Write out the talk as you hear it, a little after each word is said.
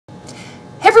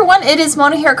everyone, it is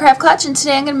Mona here at Craft Klatch, and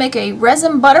today I'm going to make a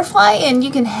resin butterfly and you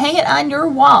can hang it on your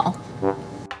wall.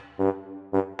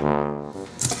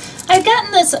 I've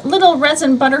gotten this little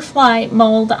resin butterfly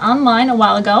mold online a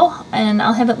while ago, and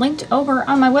I'll have it linked over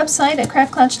on my website at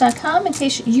craftklatch.com in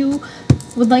case you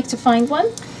would like to find one.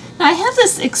 Now I have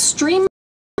this extreme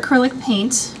acrylic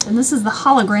paint, and this is the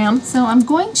hologram, so I'm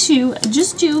going to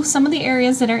just do some of the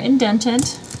areas that are indented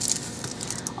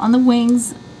on the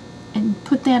wings and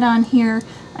put that on here.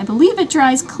 I believe it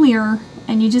dries clear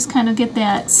and you just kind of get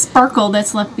that sparkle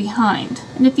that's left behind.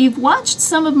 And if you've watched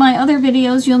some of my other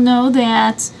videos, you'll know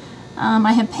that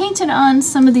I have painted on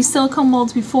some of these silicone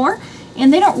molds before,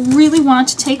 and they don't really want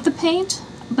to take the paint,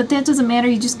 but that doesn't matter,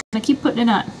 you just kind of keep putting it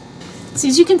on. So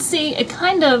as you can see, it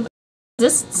kind of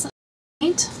resists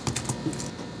paint,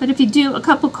 but if you do a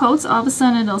couple coats, all of a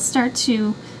sudden it'll start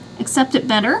to accept it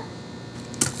better.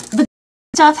 The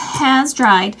stuff has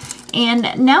dried,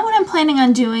 and now what I'm planning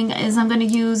on doing is I'm going to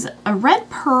use a red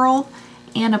pearl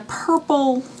and a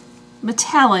purple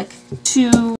metallic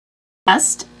to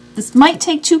test. This might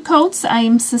take 2 coats.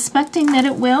 I'm suspecting that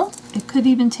it will. It could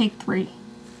even take 3.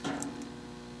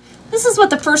 This is what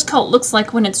the first coat looks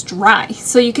like when it's dry.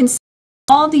 So you can see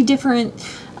all the different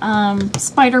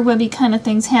spider webby kind of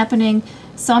things happening.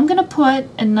 So I'm going to put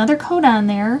another coat on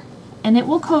there, and it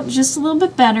will coat just a little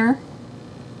bit better.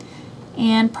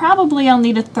 And probably I'll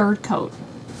need a 3rd coat.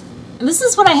 And this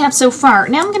is what I have so far.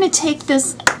 Now I'm going to take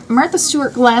this Martha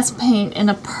Stewart glass paint in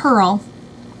a pearl.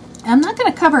 I'm not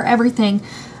going to cover everything.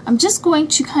 I'm just going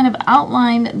to kind of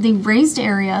outline the raised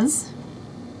areas,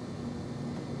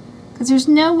 because there's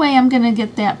no way I'm going to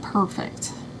get that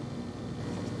perfect.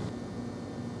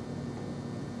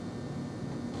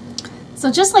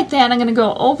 So just like that, I'm going to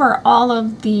go over all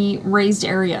of the raised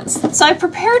areas. So I've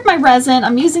prepared my resin.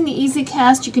 I'm using the Easy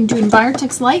Cast. You can do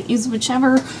Envirotex Light. Use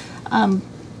whichever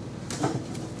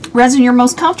resin you're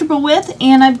most comfortable with.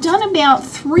 And I've done about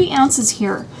 3 ounces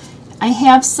here. I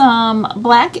have some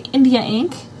black India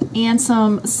ink and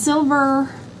some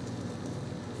silver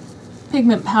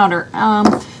pigment powder.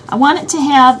 I want it to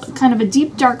have kind of a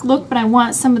deep dark look, but I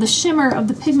want some of the shimmer of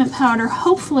the pigment powder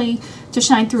hopefully to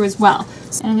shine through as well.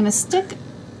 So I'm going to stick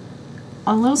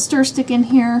a little stir stick in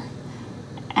here,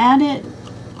 add it,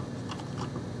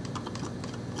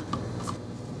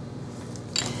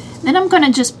 then I'm going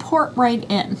to just pour it right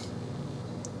in.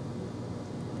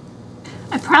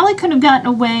 I probably could have gotten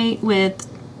away with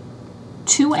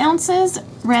 2 ounces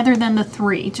rather than the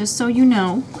 3, just so you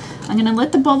know. I'm going to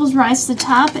let the bubbles rise to the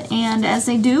top, and as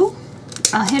they do,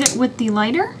 I'll hit it with the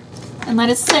lighter and let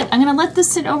it sit. I'm going to let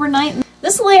this sit overnight.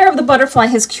 This layer of the butterfly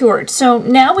has cured, so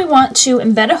now we want to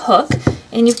embed a hook,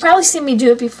 and you've probably seen me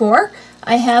do it before.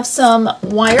 I have some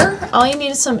wire. All you need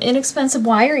is some inexpensive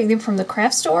wire, either from the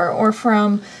craft store or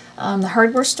from the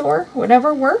hardware store,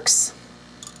 whatever works.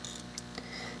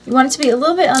 You want it to be a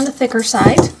little bit on the thicker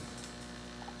side.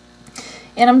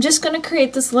 And I'm just going to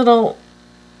create this little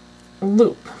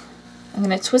loop. I'm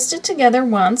going to twist it together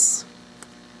once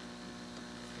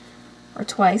or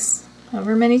twice,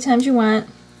 however many times you want.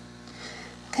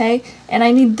 Okay, and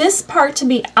I need this part to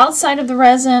be outside of the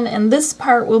resin, and this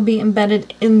part will be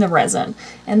embedded in the resin.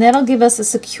 And that'll give us a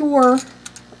secure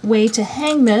way to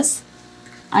hang this.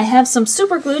 I have some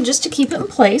super glue just to keep it in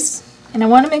place. And I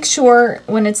want to make sure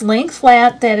when it's laying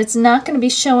flat that it's not going to be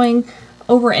showing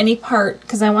over any part,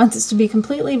 because I want this to be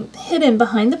completely hidden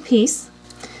behind the piece.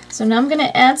 So now I'm going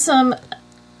to add some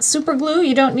super glue.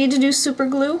 You don't need to do super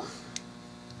glue.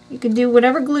 You can do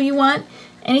whatever glue you want,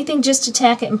 anything just to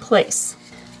tack it in place.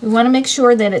 We want to make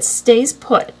sure that it stays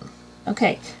put.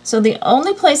 Okay, so the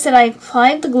only place that I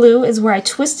applied the glue is where I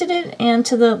twisted it and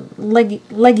to the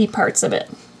leggy parts of it.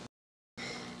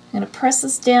 I'm going to press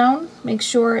this down, make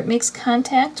sure it makes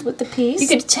contact with the piece. You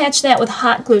could attach that with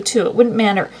hot glue too, it wouldn't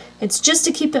matter. It's just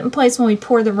to keep it in place when we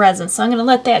pour the resin. So I'm going to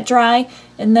let that dry,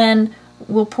 and then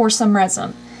we'll pour some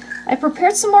resin. I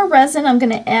prepared some more resin. I'm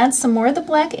going to add some more of the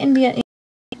black India ink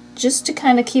just to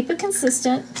kind of keep it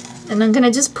consistent. And I'm going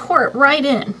to just pour it right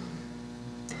in.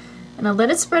 And I'll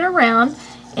let it spread around.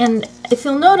 And if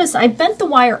you'll notice, I bent the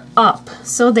wire up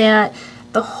so that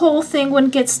the whole thing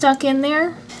wouldn't get stuck in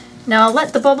there. Now I'll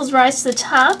let the bubbles rise to the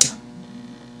top,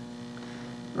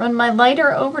 run my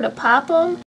lighter over to pop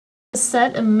them,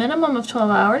 set a minimum of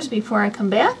 12 hours before I come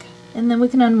back, and then we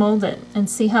can unmold it and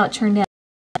see how it turned out.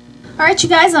 Alright you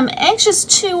guys, I'm anxious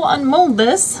to unmold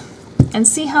this and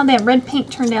see how that red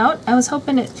paint turned out. I was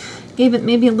hoping it gave it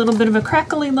maybe a little bit of a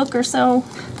crackly look or so.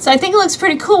 So I think it looks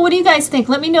pretty cool. What do you guys think?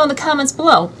 Let me know in the comments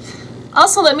below.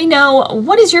 Also, let me know,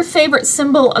 what is your favorite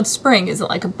symbol of spring? Is it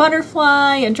like a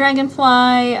butterfly, a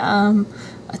dragonfly, a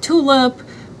tulip?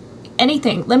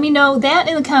 anything. Let me know that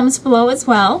in the comments below as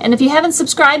well. And if you haven't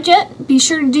subscribed yet, be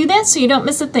sure to do that so you don't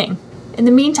miss a thing. In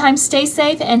the meantime, stay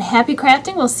safe and happy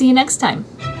crafting. We'll see you next time.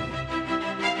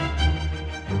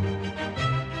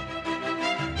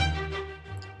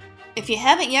 If you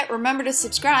haven't yet, remember to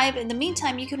subscribe. In the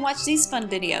meantime, you can watch these fun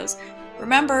videos.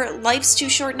 Remember, life's too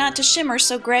short not to shimmer,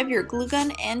 so grab your glue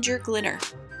gun and your glitter.